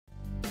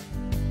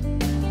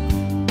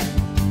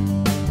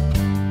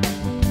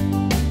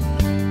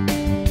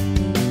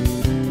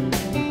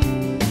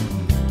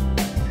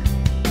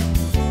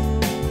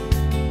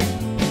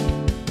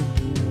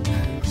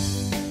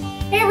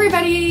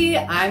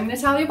everybody, I'm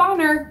Natalia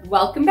Bonner.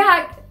 Welcome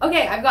back.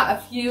 Okay, I've got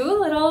a few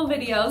little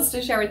videos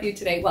to share with you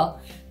today.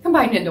 Well,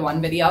 combined into one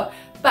video.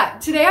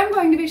 But today I'm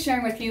going to be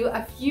sharing with you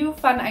a few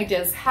fun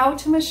ideas how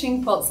to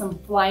machine quilt some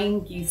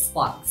flying geese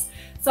blocks.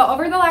 So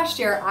over the last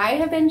year, I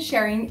have been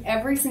sharing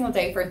every single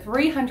day for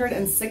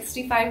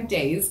 365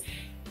 days.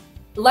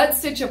 Let's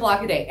stitch a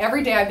block a day.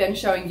 Every day I've been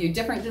showing you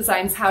different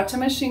designs, how to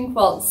machine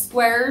quilt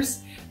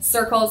squares,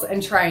 circles,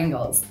 and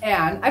triangles.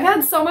 And I've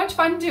had so much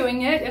fun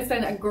doing it. It's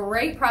been a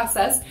great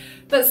process.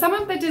 But some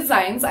of the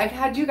designs I've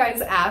had you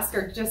guys ask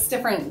are just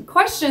different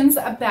questions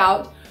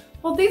about,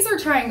 well, these are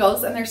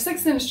triangles and they're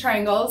 6-inch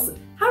triangles.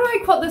 How do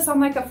I quilt this on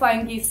like a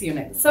flying geese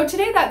unit? So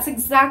today that's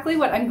exactly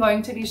what I'm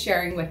going to be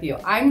sharing with you.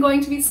 I'm going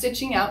to be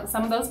stitching out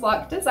some of those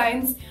block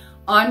designs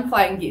on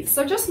flying geese.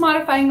 So just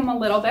modifying them a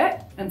little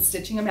bit and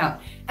stitching them out.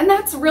 And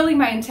that's really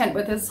my intent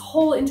with this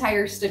whole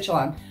entire stitch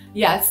along.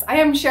 Yes, I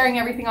am sharing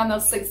everything on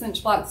those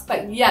 6-inch blocks,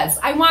 but yes,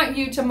 I want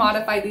you to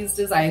modify these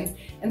designs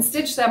and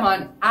stitch them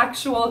on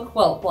actual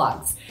quilt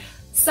blocks.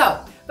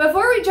 So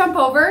before we jump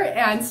over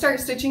and start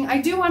stitching,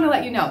 I do want to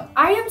let you know,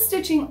 I am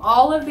stitching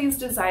all of these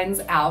designs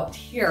out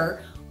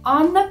here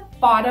on the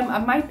bottom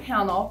of my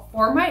panel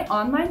for my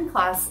online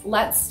class,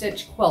 Let's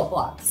Stitch Quilt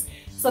Blocks.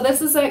 So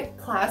this is a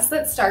class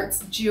that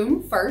starts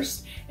June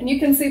 1st, and you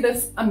can see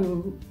this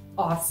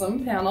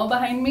awesome panel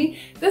behind me.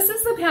 This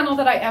is the panel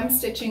that I am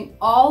stitching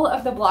all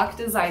of the block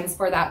designs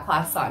for that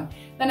class on.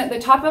 Then at the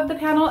top of the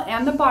panel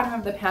and the bottom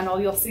of the panel,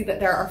 you'll see that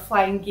there are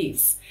flying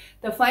geese.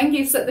 The flying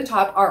geese at the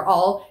top are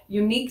all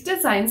unique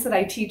designs that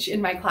I teach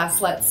in my class,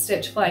 Let's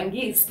Stitch Flying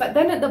Geese. But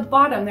then at the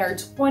bottom, there are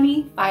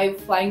 25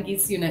 flying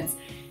geese units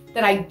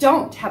that I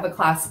don't have a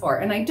class for.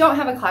 And I don't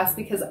have a class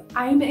because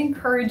I'm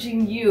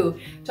encouraging you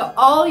to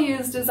all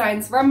use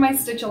designs from my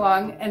stitch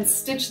along and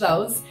stitch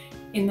those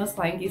in those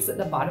flying geese at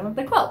the bottom of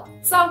the quilt.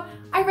 So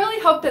I really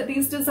hope that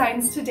these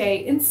designs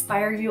today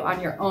inspire you on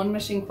your own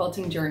machine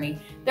quilting journey.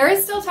 There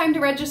is still time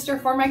to register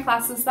for my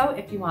classes though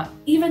if you want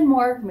even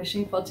more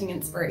machine quilting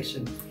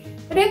inspiration.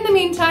 But in the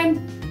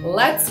meantime,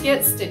 let's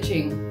get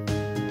stitching.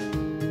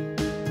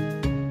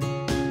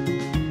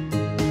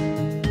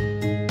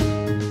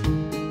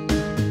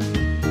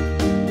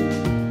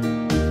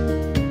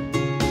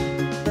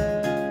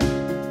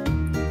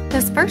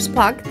 This first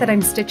block that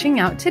I'm stitching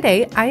out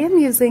today, I am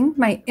using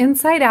my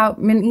Inside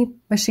Out Mini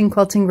Machine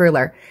Quilting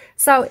Ruler.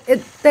 So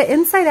the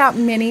Inside Out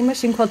Mini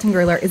Machine Quilting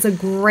Ruler is a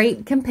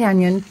great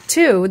companion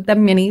to the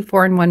Mini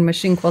 4-in-1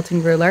 Machine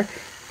Quilting Ruler.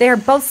 They are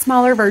both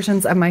smaller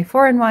versions of my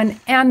 4-in-1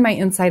 and my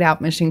Inside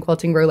Out Machine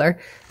Quilting Ruler,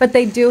 but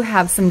they do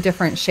have some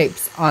different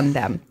shapes on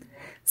them.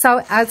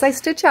 So as I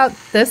stitch out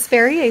this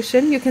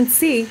variation, you can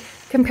see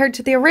compared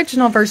to the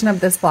original version of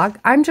this block,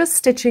 I'm just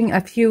stitching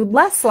a few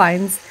less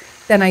lines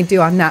than I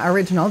do on that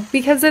original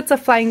because it's a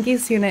flying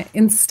geese unit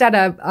instead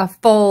of a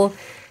full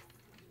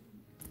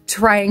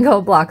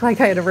triangle block like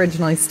I had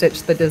originally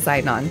stitched the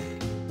design on.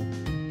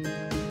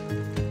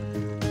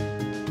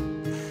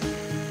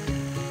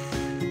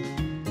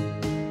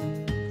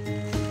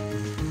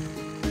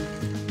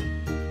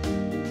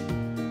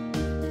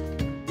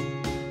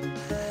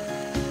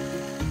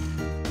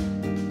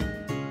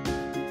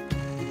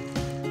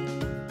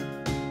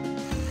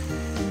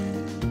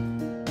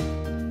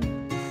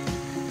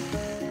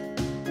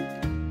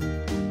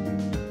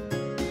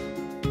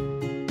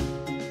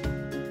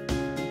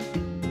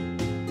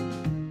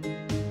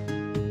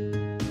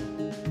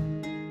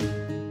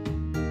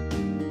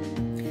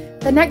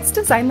 The next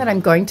design that I'm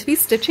going to be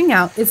stitching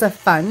out is a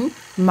fun,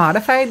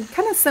 modified,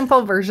 kind of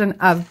simple version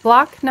of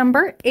block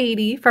number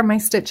 80 from my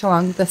stitch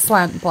along, the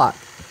slant block.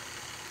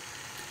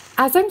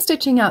 As I'm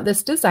stitching out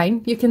this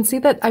design, you can see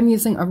that I'm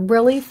using a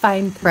really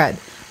fine thread.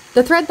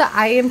 The thread that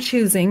I am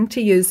choosing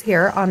to use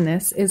here on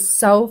this is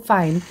so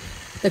fine.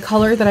 The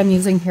color that I'm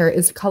using here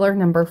is color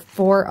number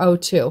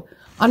 402.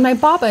 On my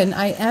bobbin,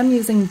 I am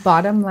using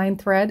bottom line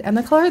thread, and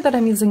the color that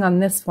I'm using on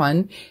this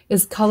one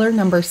is color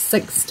number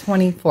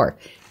 624.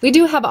 We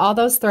do have all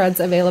those threads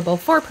available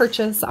for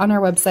purchase on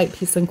our website,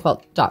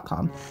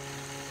 peaceandquilt.com.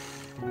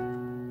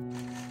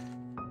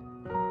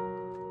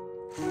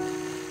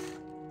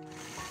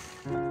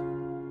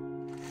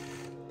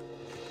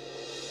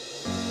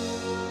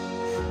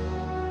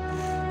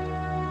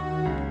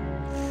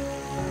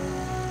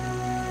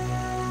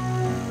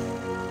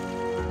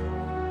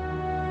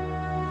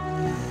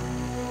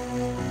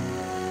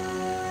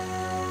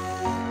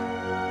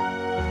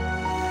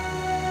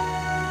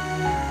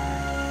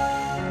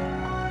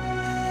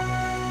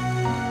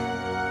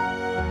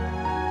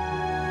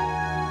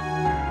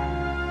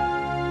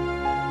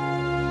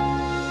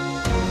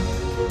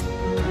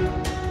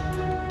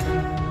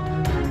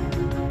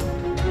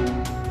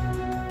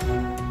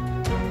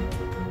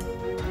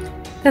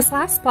 This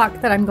last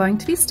block that I'm going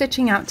to be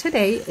stitching out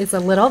today is a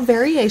little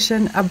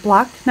variation of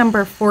block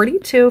number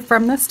 42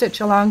 from the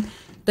stitch along,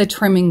 the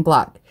trimming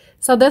block.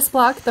 So this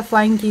block, the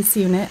Flying Geese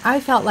unit,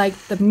 I felt like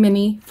the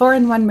mini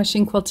 4-in-1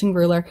 machine quilting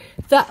ruler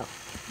felt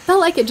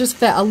like it just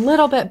fit a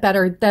little bit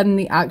better than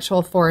the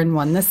actual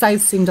 4-in-1. The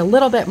size seemed a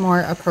little bit more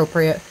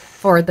appropriate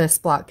for this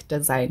block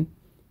design.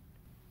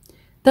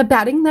 The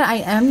batting that I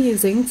am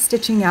using,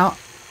 stitching out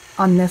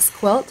on this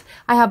quilt,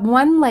 I have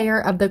 1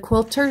 layer of the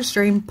Quilter's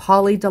Dream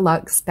Poly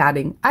Deluxe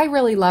batting. I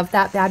really love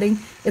that batting.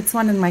 It's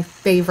one of my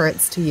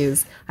favorites to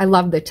use. I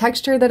love the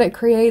texture that it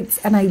creates,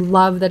 and I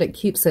love that it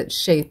keeps its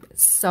shape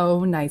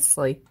so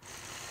nicely.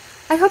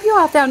 I hope you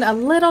all found a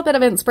little bit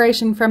of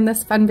inspiration from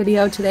this fun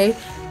video today.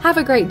 Have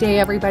a great day,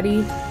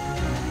 everybody.